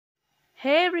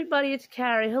Hey everybody, it's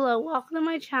Carrie. Hello, welcome to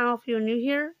my channel if you're new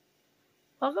here.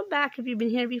 Welcome back if you've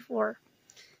been here before.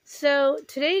 So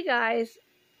today guys,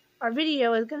 our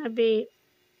video is going to be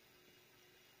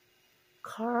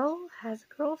Carl has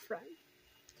a girlfriend.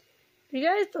 If you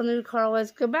guys don't know who Carl is,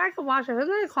 go back and watch it. I'm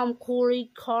going to call him Corey,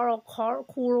 Carl,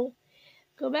 Coral.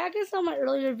 Go back and some of my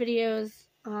earlier videos.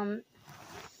 Little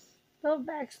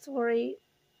backstory.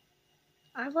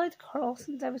 I've liked Carl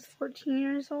since I was 14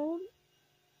 years old.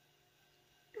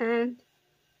 And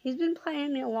he's been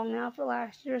playing me along now for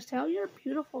last year, saying, "Oh, you're a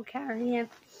beautiful Carrie Ann,"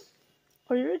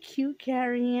 or "You're a cute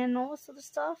Carrie Ann," and all this other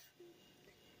stuff.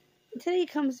 And today he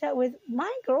comes out with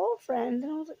 "my girlfriend,"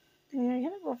 and I was like, "You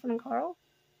had a girlfriend, Carl?"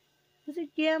 He was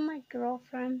like, "Yeah, my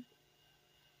girlfriend."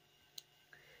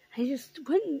 I just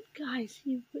wouldn't, guys,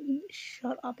 he wouldn't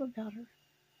shut up about her.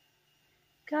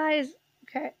 Guys,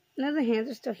 okay, now the hands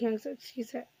are still here, so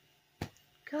excuse it.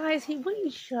 Guys, he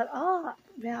wouldn't shut up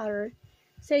about her.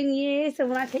 Saying yes, and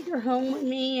when I take her home with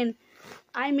me and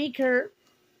I make her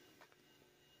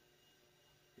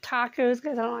tacos,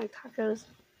 because I don't like tacos.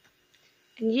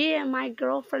 And yeah, my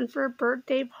girlfriend for a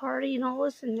birthday party and all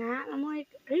this and that. And I'm like,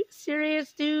 are you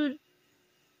serious, dude?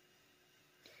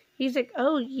 He's like,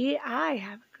 oh yeah, I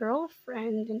have a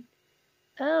girlfriend. And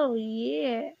oh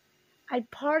yeah, I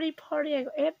party, I go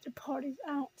after parties,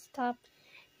 I don't stop.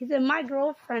 He said, my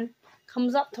girlfriend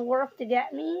comes up to work to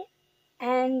get me,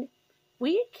 and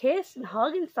we kiss and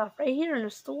hug and stuff right here in the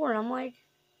store. And I'm like,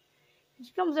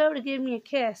 she comes over to give me a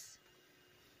kiss.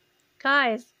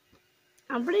 Guys,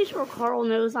 I'm pretty sure Carl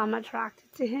knows I'm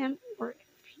attracted to him. Or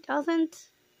if he doesn't,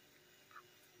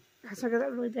 that's not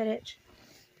that really bad itch.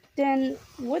 Then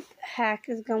what the heck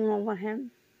is going on with him?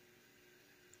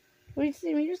 When you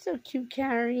see me, you're so cute,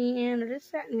 Carrie Ann, or this,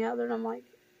 that, and the other. And I'm like,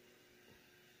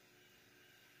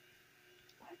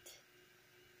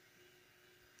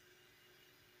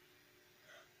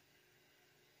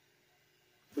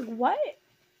 what?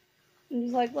 And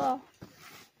he's like, well,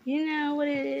 you know what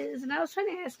it is. And I was trying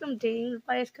to ask him dating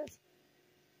advice because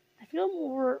I feel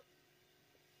more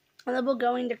comfortable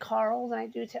going to Carl than I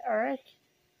do to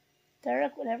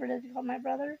Derek, whatever it is you call my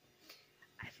brother.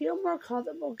 I feel more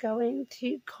comfortable going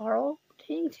to Carl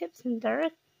dating tips than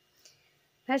Derek.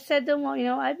 And I said to him, well, you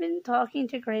know, I've been talking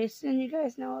to Grayson, you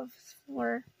guys know of,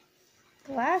 for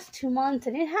the last 2 months,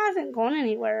 and it hasn't gone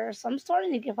anywhere. So I'm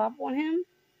starting to give up on him.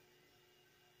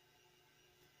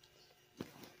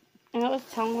 And I was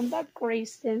telling him about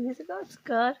Grayson. He's like, oh, that's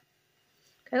good.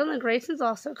 I don't know, Grayson's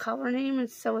also a color name, and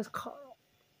so is Carl.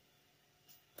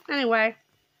 Anyway,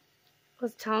 I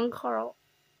was telling Carl,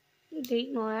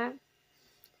 dating all that.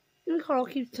 And Carl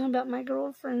keeps talking about my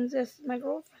girlfriend's this, my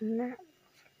girlfriend that.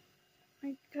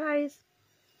 Like, guys,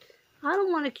 I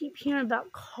don't want to keep hearing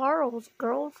about Carl's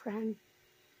girlfriend.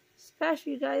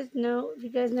 Especially if you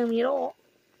guys know me at all.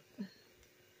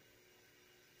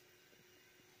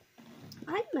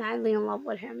 I'm madly in love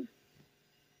with him.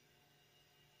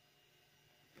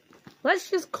 Let's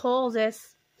just call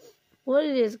this what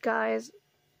it is, guys.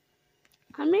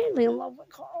 I'm madly in love with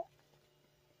Carl.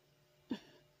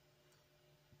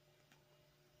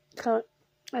 So,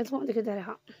 I just wanted to get that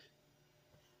out.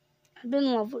 I've been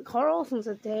in love with Carl since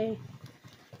the day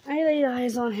I laid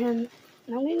eyes on him.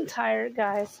 And I'm getting tired,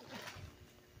 guys.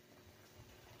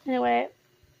 Anyway,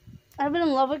 I've been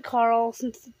in love with Carl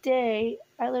since the day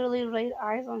I literally laid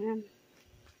eyes on him.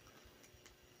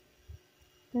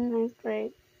 In 9th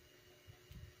grade.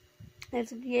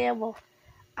 It's like, yeah, well,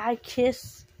 I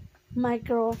kiss my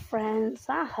girlfriends.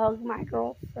 I hug my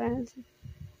girlfriends.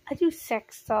 I do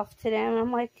sex stuff to them.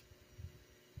 I'm like,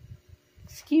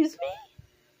 excuse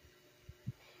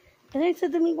me? And they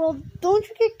said to me, well, don't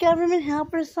you get government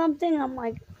help or something? I'm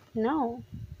like, no.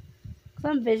 Because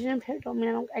I'm vision impaired, don't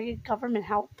mean I get government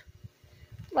help.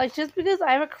 Like, just because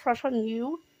I have a crush on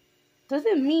you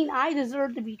doesn't mean I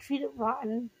deserve to be treated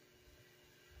rotten.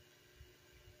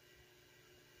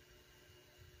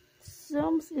 So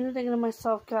I'm sitting here thinking to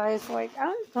myself, guys, like,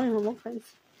 I don't even look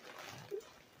friends.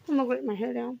 I'm gonna get my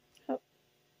hair down. Oh.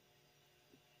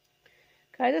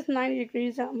 Guys, it's 90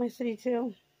 degrees out in my city,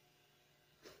 too.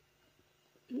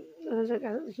 There's a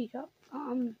hiccup.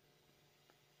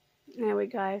 Anyway,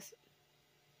 guys.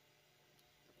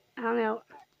 I don't know.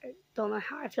 I don't know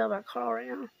how I feel about Carl right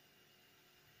now.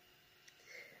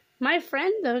 My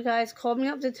friend, though, guys, called me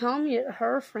up to tell me that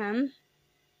her friend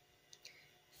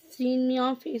seen me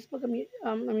on Facebook.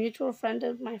 A mutual friend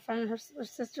of my friend and her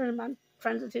sister, and my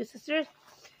friends with 2 sisters.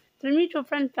 Their mutual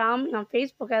friend found me on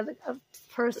Facebook as a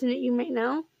person that you may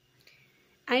know.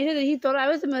 And he said that he thought I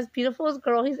was the most beautiful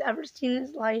girl he's ever seen in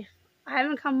his life. I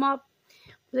haven't come up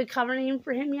with a cover name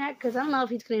for him yet, because I don't know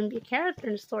if he's going to be a character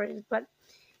in the stories, but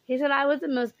He said I was the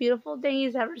most beautiful thing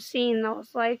he's ever seen. And I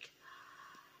was like,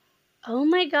 oh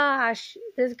my gosh,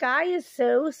 this guy is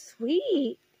so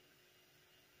sweet.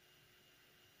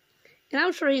 And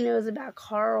I'm sure he knows about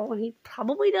Carl, and he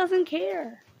probably doesn't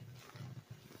care.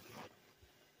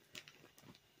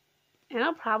 And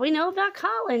I'll probably know about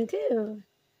Colin, too.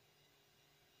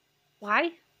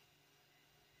 Why?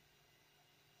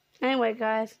 Anyway,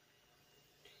 guys.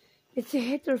 It's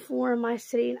hit their 4 in my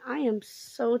city, and I am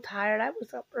so tired. I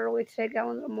was up early today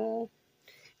going to the mall.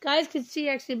 Guys can see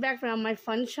actually background my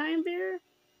Funshine Bear,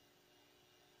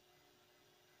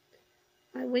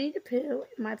 my Winnie the Pooh,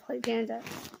 and my Play Panda.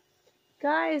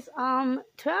 Guys, 2 out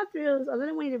of 3 of those other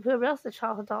than Winnie the Pooh, but else the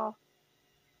chocolate doll.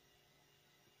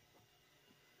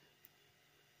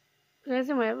 Guys,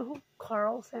 anyway, I have a whole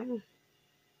Carl thing.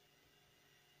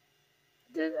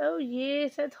 Oh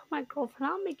yes, I told my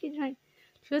girlfriend I'll make you drink.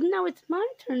 She goes, no, it's my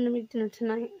turn to make dinner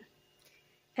tonight.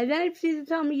 And then he proceeds to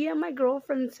tell me, yeah, my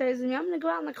girlfriend says to me, I'm going to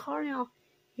go out in the car now.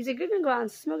 He's like, you're going to go out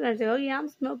and smoke. And I said, oh, yeah, I'm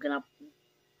smoking up.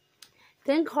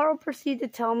 Then Carl proceeded to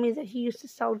tell me that he used to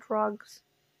sell drugs.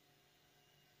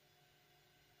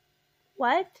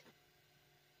 What?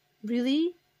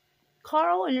 Really?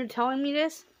 Carl, and you're telling me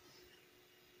this?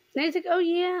 And he's like, oh,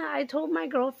 yeah, I told my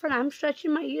girlfriend I'm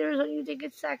stretching my ears. Don't you think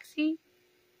it's sexy?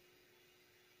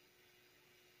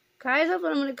 Guys, I've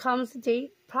learned when it comes to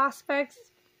date prospects,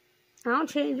 I don't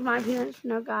change my appearance for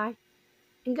no guy.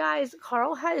 And guys,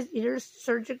 Carl had his ears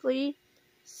surgically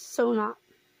sewn up.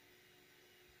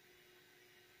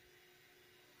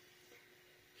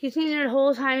 He's sitting there the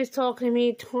whole time he's talking to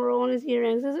me, twirling his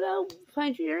earrings. I said, oh,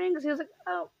 find your earrings? He was like,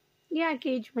 oh, yeah, I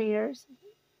gauged my ears.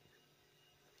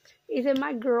 He said,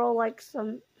 my girl likes some.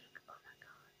 Oh my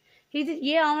God. He said,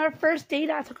 yeah, on our first date,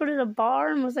 I took her to the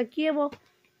bar and was like, yeah, well,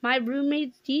 my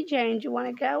roommate's DJing. Do you want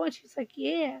to go? And she's like,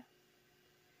 yeah.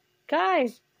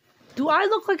 Guys, do I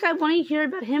look like I want to hear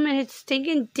about him and his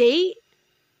stinking date?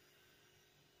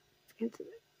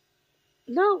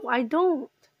 No, I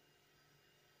don't.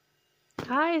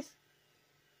 Guys,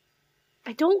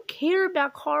 I don't care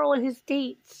about Carl and his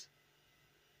dates.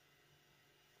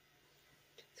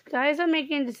 So guys, I'm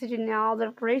making a decision now that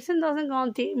if Grayson doesn't go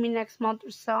and date me next month or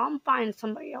so, I'm finding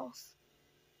somebody else.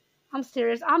 I'm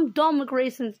serious. I'm done with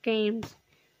Grayson's games.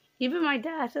 Even my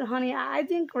dad said, honey, I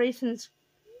think Grayson's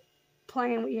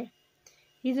playing with you.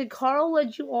 He said, Carl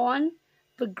led you on,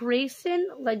 but Grayson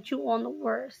led you on the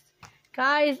worst.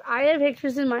 Guys, I have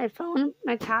pictures in my phone,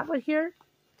 my tablet here,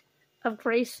 of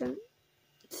Grayson.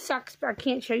 It sucks, but I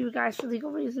can't show you guys for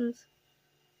legal reasons.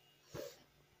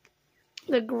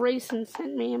 That Grayson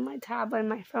sent me in my tablet and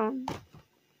my phone.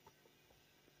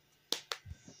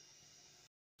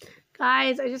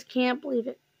 Guys, I just can't believe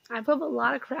it. I put up a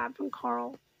lot of crap on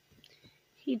Carl.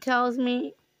 He tells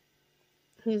me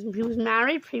he was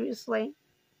married previously.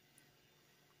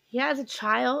 He has a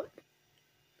child.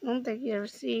 I don't think he ever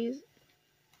sees.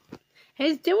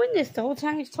 He's doing this the whole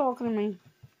time he's talking to me.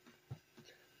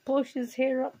 Pushing his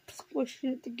hair up,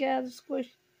 squishing it together,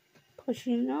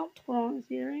 pushing it up, twirling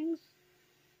his earrings.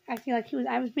 Acting like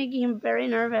I was making him very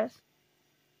nervous.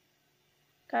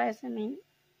 Guys, I mean,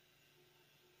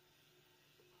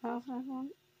 what else I want?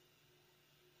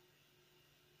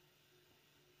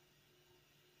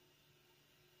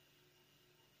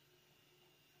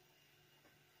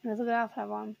 Let's look at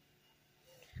what on.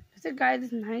 There's a guy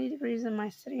that's 90 degrees in my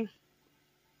city.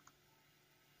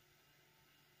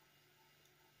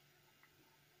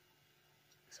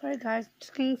 Sorry guys, I'm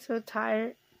just getting so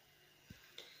tired.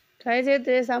 Guys, at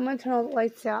this, I'm gonna turn all the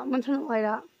lights out. I'm gonna turn the light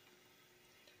up.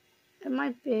 And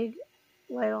my big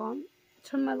light on.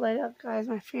 Turn my light up, guys.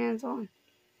 My fan's on.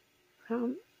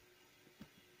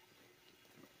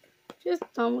 Just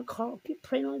done with Carl. Keep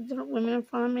praying on different women in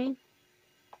front of me.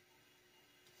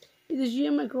 Because you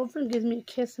and my girlfriend gives me a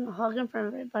kiss and a hug in front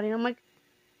of everybody. And I'm like,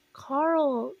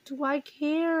 Carl, do I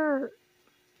care?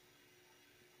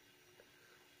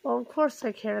 Well, of course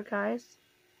I care, guys.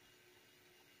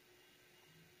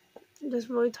 I'm just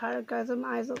really tired, guys.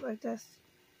 My eyes look like this.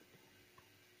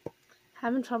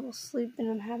 Having trouble sleeping.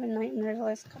 I'm having nightmares the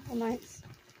last couple nights.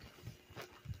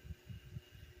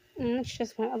 And it's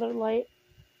just my other light.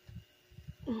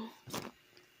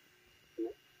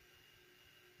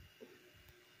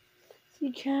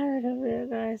 See Carrot over there,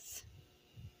 guys.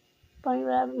 Bunny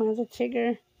Rabbit, mine's a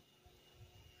Tigger.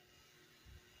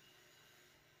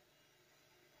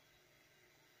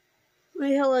 My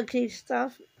Hello Kitty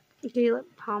stuff. Kitty lip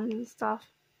balm and stuff.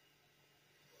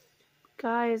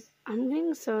 Guys, I'm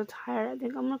getting so tired. I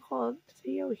think I'm gonna call the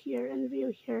video here and the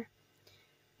video here.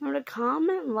 Remember to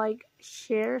comment, like,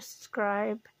 share,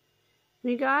 subscribe.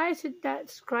 When you guys hit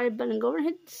that subscribe button, go over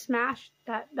and smash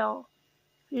that bell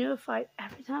Be notified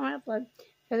every time I upload.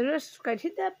 If you're not subscribed,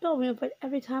 hit that bell. Be notified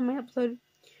every time I upload.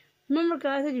 Remember,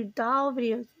 guys, I do doll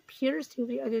videos, piercing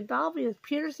videos. I do doll videos,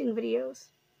 piercing videos.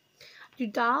 I do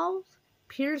dolls,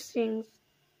 piercings,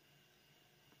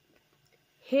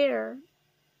 hair.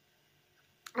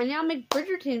 I now make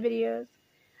Bridgerton videos.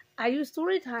 I do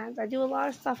story times. I do a lot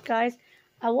of stuff, guys.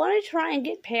 I want to try and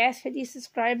get past 50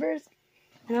 subscribers,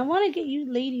 and I want to get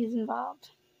you ladies involved.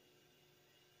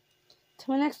 To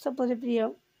my next uploaded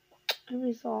video, a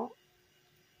result.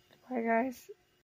 Bye, guys.